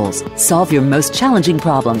your goals, solve your most challenging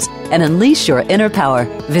problems, and unleash your inner power.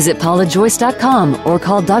 Visit paulajoyce.com or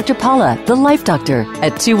call Dr. Paula, the Life Doctor,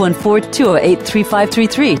 at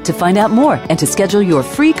 214-208-3533 to find out more and to schedule your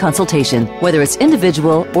free consultation. Whether it's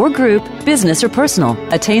individual or group, business or personal,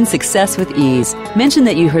 attain success with ease. Mention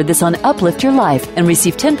that you heard this on Uplift Your Life and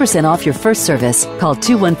receive 10% off your first service. Call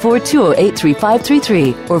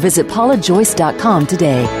 214-208-3533 or visit paulajoyce.com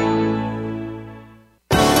today.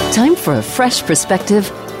 Time for a fresh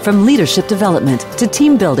perspective. From leadership development to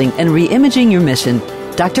team building and re-imaging your mission,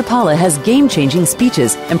 Dr. Paula has game-changing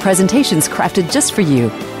speeches and presentations crafted just for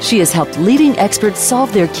you. She has helped leading experts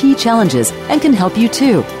solve their key challenges and can help you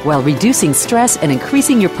too, while reducing stress and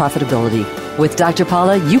increasing your profitability. With Dr.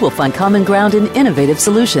 Paula, you will find common ground and innovative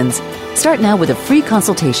solutions. Start now with a free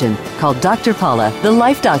consultation. Call Dr. Paula, the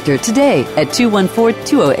Life Doctor, today at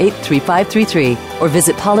 214-208-3533 or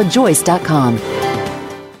visit paulajoyce.com.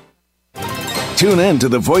 Tune in to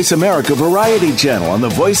the Voice America Variety channel on the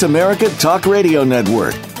Voice America Talk Radio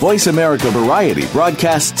Network. Voice America Variety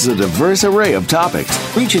broadcasts a diverse array of topics,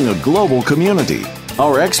 reaching a global community.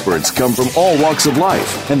 Our experts come from all walks of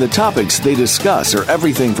life, and the topics they discuss are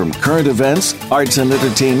everything from current events, arts and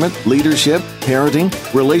entertainment, leadership, parenting,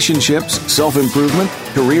 relationships, self-improvement,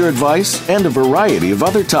 career advice, and a variety of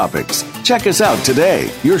other topics. Check us out today.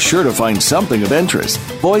 You're sure to find something of interest.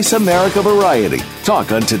 Voice America Variety.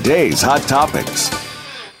 Talk on today's hot topics.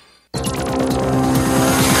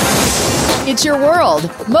 It's your world.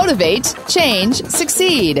 Motivate, change,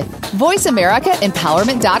 succeed.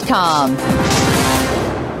 VoiceAmericaEmpowerment.com.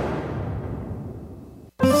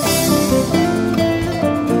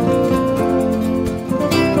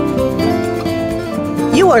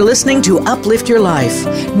 You are listening to Uplift Your Life,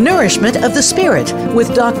 Nourishment of the Spirit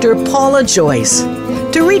with Dr. Paula Joyce.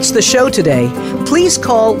 To reach the show today, please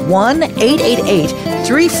call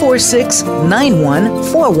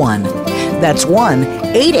 1-888-346-9141. That's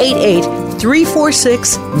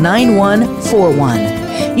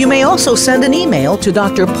 1-888-346-9141. You may also send an email to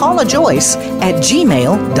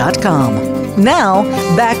drpaulajoyce@gmail.com. Now,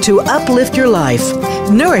 back to Uplift Your Life,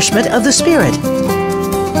 Nourishment of the Spirit.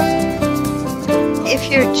 If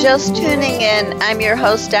you're just tuning in, I'm your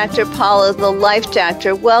host, Dr. Paula, the Life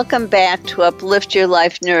Doctor. Welcome back to Uplift Your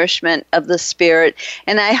Life, Nourishment of the Spirit.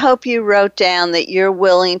 And I hope you wrote down that you're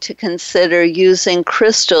willing to consider using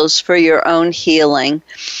crystals for your own healing.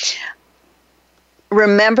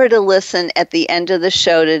 Remember to listen at the end of the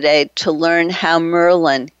show today to learn how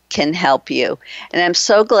Merlin can help you. And I'm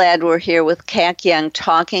so glad we're here with Kac Young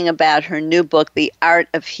talking about her new book, The Art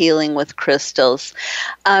of Healing with Crystals.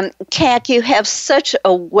 Kac, you have such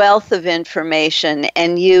a wealth of information,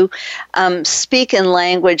 and you speak in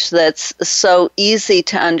language that's so easy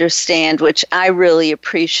to understand, which I really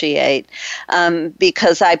appreciate,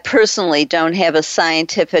 because I personally don't have a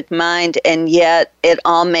scientific mind, and yet it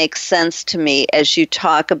all makes sense to me as you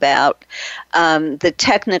talk about the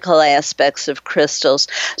technical aspects of crystals.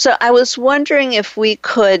 So I was wondering if we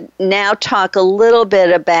could now talk a little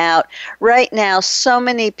bit about, right now, so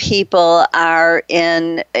many people are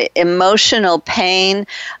in emotional pain,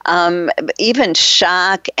 even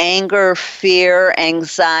shock, anger, fear,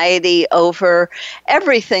 anxiety over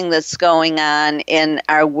everything that's going on in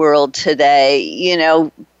our world today. You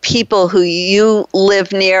know, people who you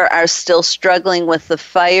live near are still struggling with the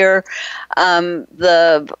fire,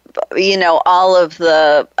 all of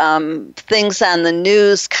the things on the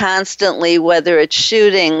news constantly, whether it's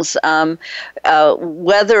shootings,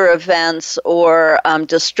 weather events, or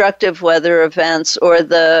destructive weather events, or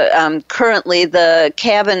the currently the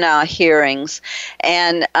Kavanaugh hearings,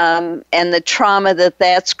 and the trauma that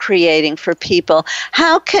that's creating for people.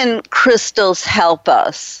 How can crystals help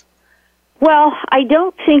us? Well, I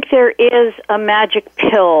don't think there is a magic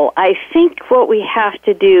pill. I think what we have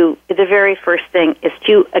to do, the very first thing, is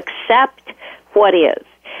to accept what is.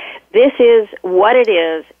 This is what it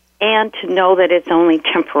is, and to know that it's only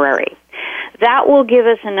temporary. That will give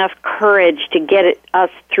us enough courage to get us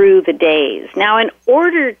through the days. Now, in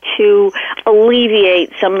order to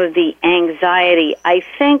alleviate some of the anxiety, I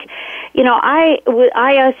think,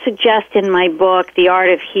 I suggest in my book, The Art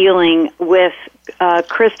of Healing with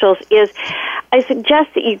crystals, is I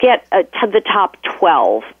suggest that you get the top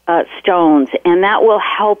 12 stones, and that will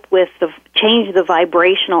help with change the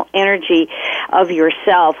vibrational energy of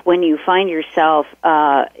yourself when you find yourself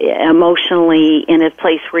emotionally in a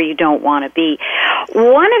place where you don't want to be.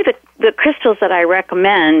 One of the crystals that I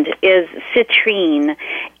recommend is citrine.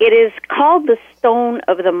 It is called the stone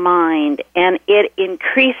of the mind, and it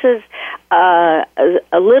increases a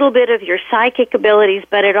little bit of your psychic abilities,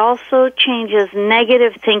 but it also changes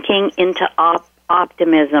negative thinking into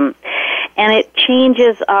optimism. And it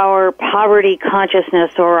changes our poverty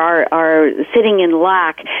consciousness, or our sitting in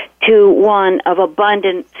lack, to one of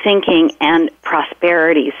abundant thinking and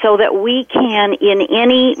prosperity, so that we can, in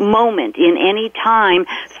any moment, in any time,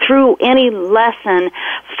 through any lesson,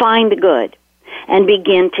 find the good and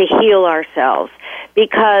begin to heal ourselves.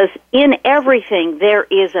 Because in everything there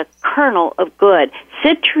is a kernel of good.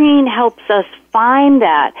 Citrine helps us find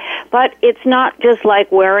that, but it's not just like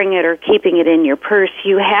wearing it or keeping it in your purse.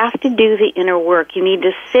 You have to do the inner work. You need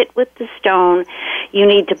to sit with the stone. You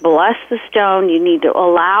need to bless the stone. You need to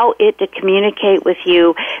allow it to communicate with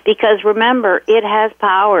you, because remember, it has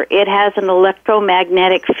power. It has an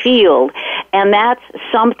electromagnetic field, and that's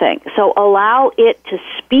something. So allow it to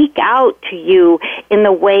speak out to you in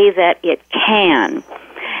the way that it can.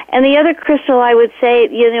 And the other crystal, I would say,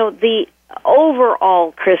 the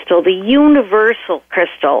overall crystal, the universal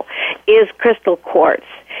crystal, is crystal quartz.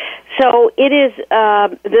 So it is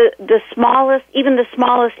the smallest, even the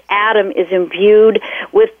smallest atom is imbued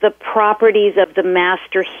with the properties of the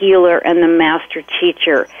master healer and the master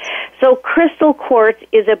teacher. So crystal quartz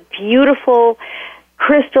is a beautiful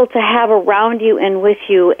crystal to have around you and with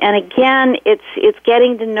you. And again, it's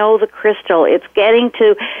getting to know the crystal. It's getting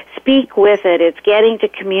to speak with it. It's getting to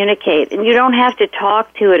communicate. And you don't have to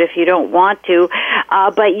talk to it if you don't want to,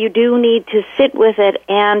 but you do need to sit with it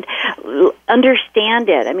and understand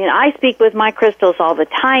it. I mean, I speak with my crystals all the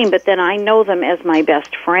time, but then I know them as my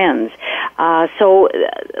best friends. So,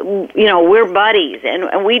 we're buddies,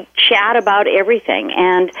 and we chat about everything.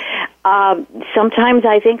 And sometimes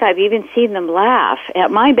I think I've even seen them laugh at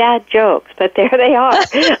my bad jokes, but there they are.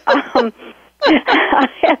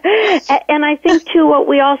 And I think, too, what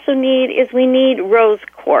we also need is we need rose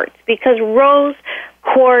quartz, because rose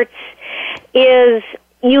quartz is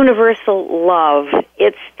universal love.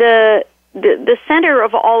 It's the center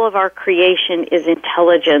of all of our creation is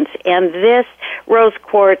intelligence, and this rose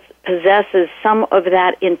quartz possesses some of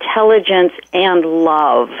that intelligence and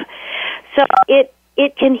love. So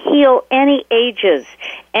it can heal any ages,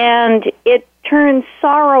 and it turns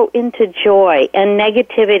sorrow into joy and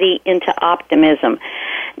negativity into optimism.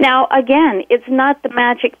 Now, again, it's not the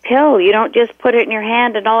magic pill. You don't just put it in your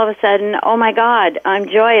hand and all of a sudden, oh my God, I'm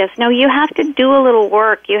joyous. No, you have to do a little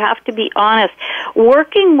work. You have to be honest.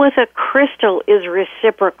 Working with a crystal is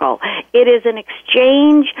reciprocal. It is an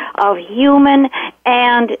exchange of human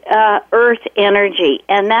and earth energy,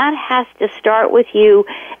 and that has to start with you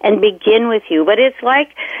and begin with you. But it's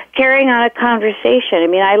like carrying on a conversation. I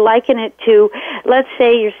mean, I liken it to, let's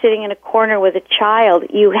say you're sitting in a corner with a child.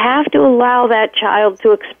 You have to allow that child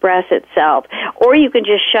to express itself, or you can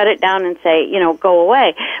just shut it down and say, go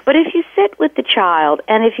away. But if you sit with the child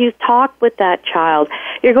and if you talk with that child,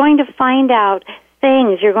 you're going to find out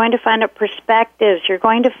things. You're going to find out perspectives. You're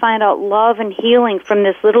going to find out love and healing from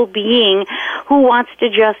this little being who wants to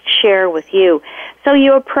just share with you. So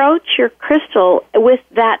you approach your crystal with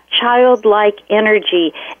that childlike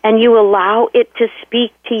energy, and you allow it to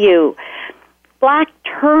speak to you. Black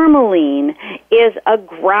tourmaline is a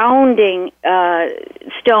grounding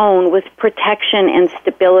stone with protection and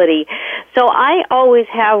stability. So I always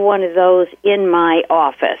have one of those in my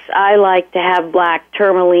office. I like to have black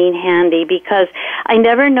tourmaline handy because I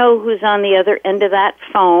never know who's on the other end of that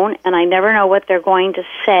phone, and I never know what they're going to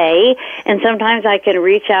say. And sometimes I can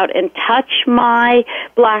reach out and touch my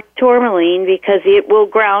black tourmaline because it will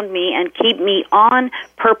ground me and keep me on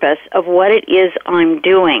purpose of what it is I'm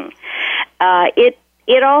doing.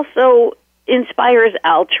 It also inspires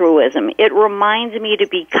altruism. It reminds me to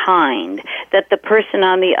be kind, that the person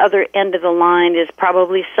on the other end of the line is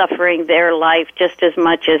probably suffering their life just as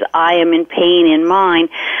much as I am in pain in mine.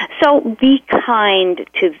 So be kind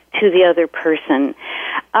to the other person.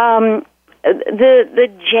 The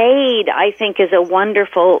jade, I think, is a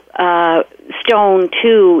wonderful stone,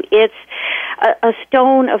 too. It's a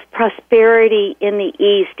stone of prosperity in the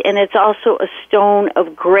East, and it's also a stone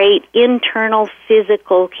of great internal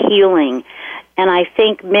physical healing. And I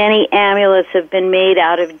think many amulets have been made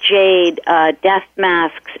out of jade, death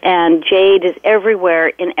masks, and jade is everywhere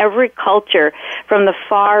in every culture from the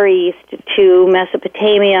Far East to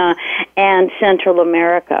Mesopotamia and Central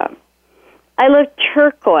America. I love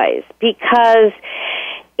turquoise because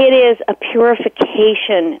it is a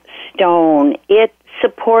purification stone. It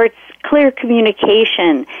supports clear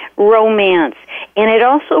communication, romance, and it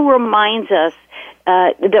also reminds us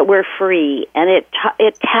that we're free, and it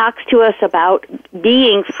talks to us about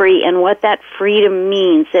being free and what that freedom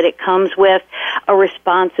means, that it comes with a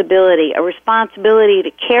responsibility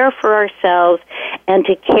to care for ourselves and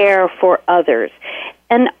to care for others.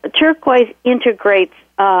 And turquoise integrates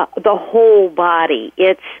the whole body.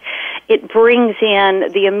 It brings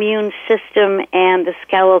in the immune system and the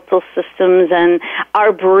skeletal systems and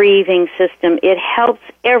our breathing system. It helps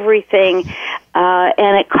everything,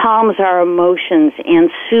 and it calms our emotions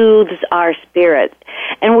and soothes our spirit.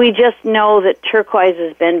 And we just know that turquoise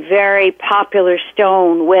has been very popular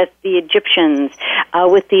stone with the Egyptians,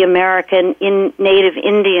 with the American Native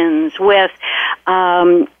Indians, with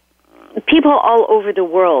people all over the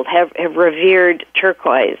world have revered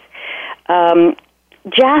turquoise.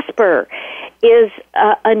 Jasper is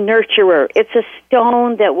a nurturer. It's a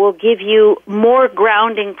stone that will give you more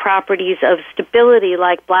grounding properties of stability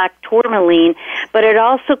like black tourmaline, but it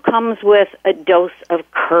also comes with a dose of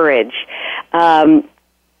courage.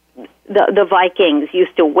 the Vikings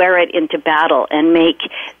used to wear it into battle and make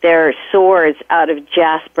their swords out of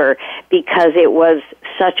jasper because it was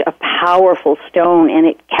such a powerful stone and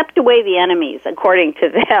it kept away the enemies, according to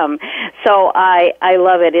them. So I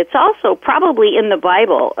love it. It's also probably in the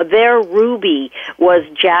Bible. Their ruby was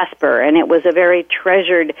jasper, and it was a very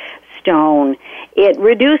treasured stone. It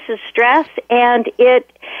reduces stress and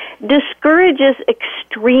it discourages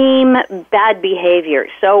extreme bad behavior.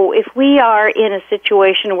 So if we are in a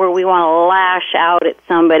situation where we want to lash out at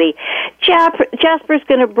somebody, Jasper's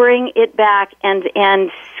going to bring it back and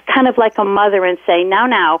kind of like a mother and say,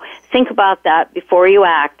 now, think about that before you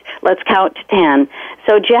act. Let's count to 10.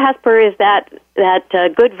 So Jasper is that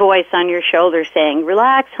good voice on your shoulder saying,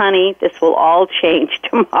 relax, honey, this will all change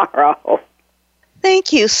tomorrow.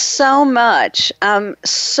 Thank you so much.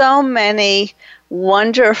 So many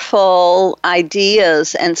wonderful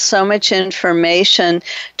ideas and so much information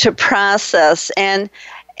to process, and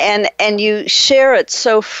you share it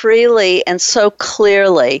so freely and so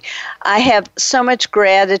clearly. I have so much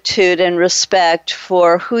gratitude and respect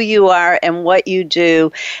for who you are and what you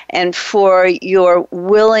do, and for your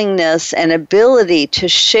willingness and ability to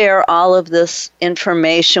share all of this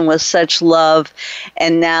information with such love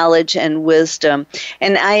and knowledge and wisdom.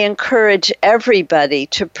 And I encourage everybody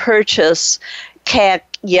to purchase Kac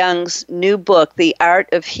Young's new book, The Art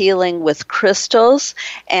of Healing with Crystals,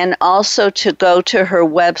 and also to go to her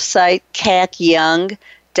website, KacYoung.com,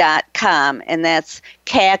 and that's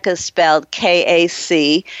Kac is spelled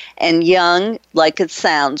K-A-C, and Young, like it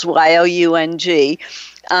sounds, Y-O-U-N-G.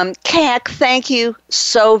 Kac, thank you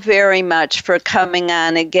so very much for coming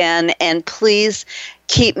on again, and please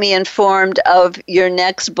keep me informed of your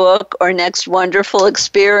next book or next wonderful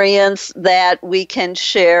experience that we can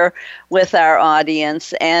share with our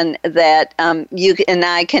audience, and that you and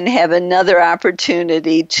I can have another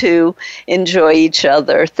opportunity to enjoy each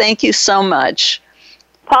other. Thank you so much.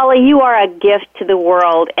 Paula, you are a gift to the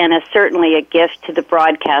world and certainly a gift to the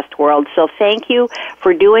broadcast world. So thank you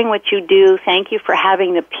for doing what you do. Thank you for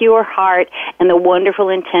having the pure heart and the wonderful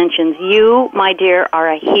intentions. You, my dear, are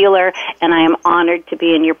a healer, and I am honored to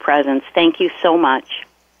be in your presence. Thank you so much.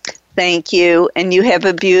 Thank you, and you have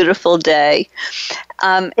a beautiful day.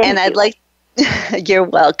 You're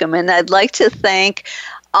welcome, and I'd like to thank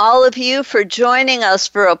all of you for joining us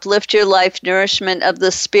for Uplift Your Life Nourishment of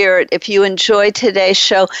the Spirit. If you enjoyed today's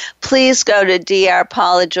show, please go to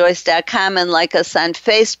drpaulajoyce.com and like us on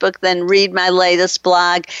Facebook, then read my latest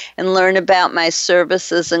blog and learn about my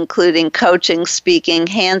services, including coaching, speaking,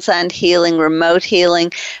 hands-on healing, remote healing,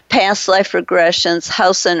 past life regressions,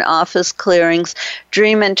 house and office clearings,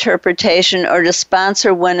 dream interpretation, or to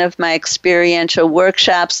sponsor one of my experiential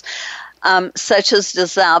workshops, such as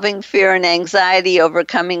dissolving fear and anxiety,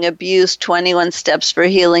 overcoming abuse, 21 steps for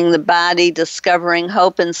healing the body, discovering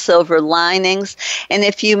hope and silver linings. And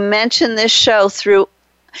if you mention this show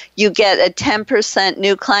you get a 10%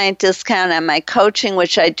 new client discount on my coaching,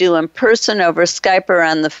 which I do in person, over Skype, or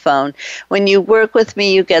on the phone. When you work with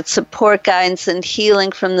me, you get support, guidance, and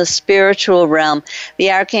healing from the spiritual realm.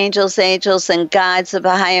 The archangels, angels, and guides of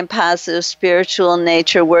a high and positive spiritual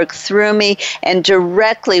nature work through me and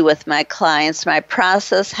directly with my clients. My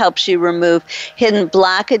process helps you remove hidden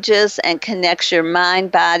blockages and connects your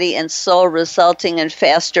mind, body, and soul, resulting in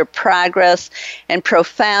faster progress and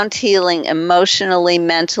profound healing emotionally,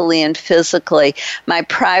 mentally, and physically. My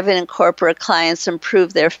private and corporate clients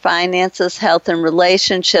improve their finances, health, and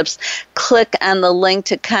relationships. Click on the link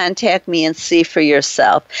to contact me and see for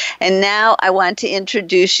yourself. And now I want to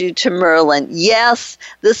introduce you to Merlin. Yes,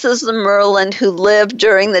 this is the Merlin who lived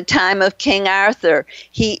during the time of King Arthur.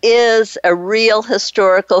 He is a real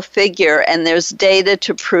historical figure, and there's data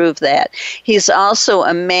to prove that. He's also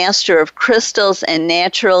a master of crystals and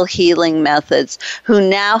natural healing methods, who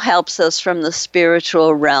now helps us from the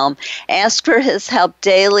spiritual realm. Ask for his help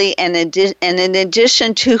daily, and in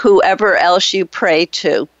addition to whoever else you pray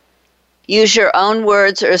to. Use your own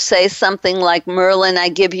words or say something like, Merlin, I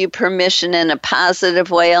give you permission in a positive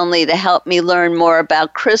way only to help me learn more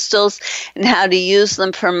about crystals and how to use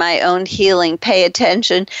them for my own healing. Pay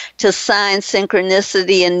attention to signs,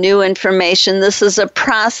 synchronicity, and new information. This is a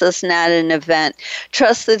process, not an event.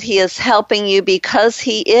 Trust that he is helping you because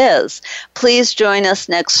he is. Please join us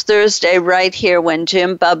next Thursday right here when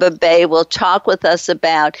Jim Bubba Bay will talk with us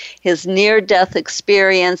about his near-death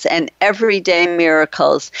experience and everyday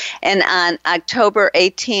miracles. And on October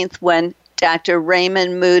 18th, when Dr.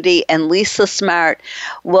 Raymond Moody and Lisa Smart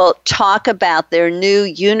will talk about their new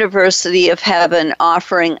University of Heaven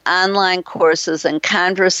offering online courses and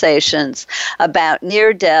conversations about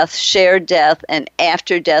near-death, shared death, and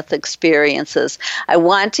after-death experiences. I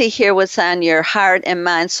want to hear what's on your heart and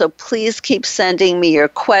mind, so please keep sending me your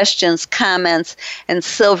questions, comments, and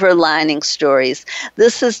silver lining stories.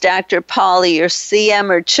 This is Dr. Paula, your CM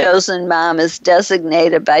or chosen mom is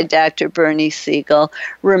designated by Dr. Bernie Siegel.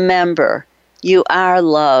 Remember, you are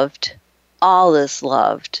loved. All is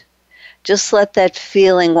loved. Just let that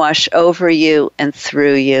feeling wash over you and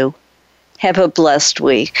through you. Have a blessed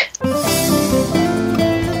week.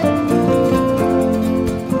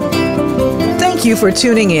 Thank you for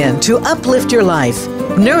tuning in to Uplift Your Life,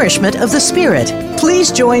 Nourishment of the Spirit.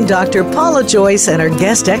 Please join Dr. Paula Joyce and her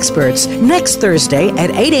guest experts next Thursday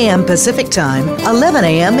at 8 a.m. Pacific Time, 11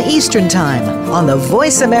 a.m. Eastern Time on the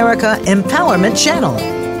Voice America Empowerment Channel.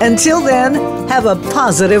 Until then, have a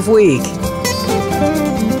positive week.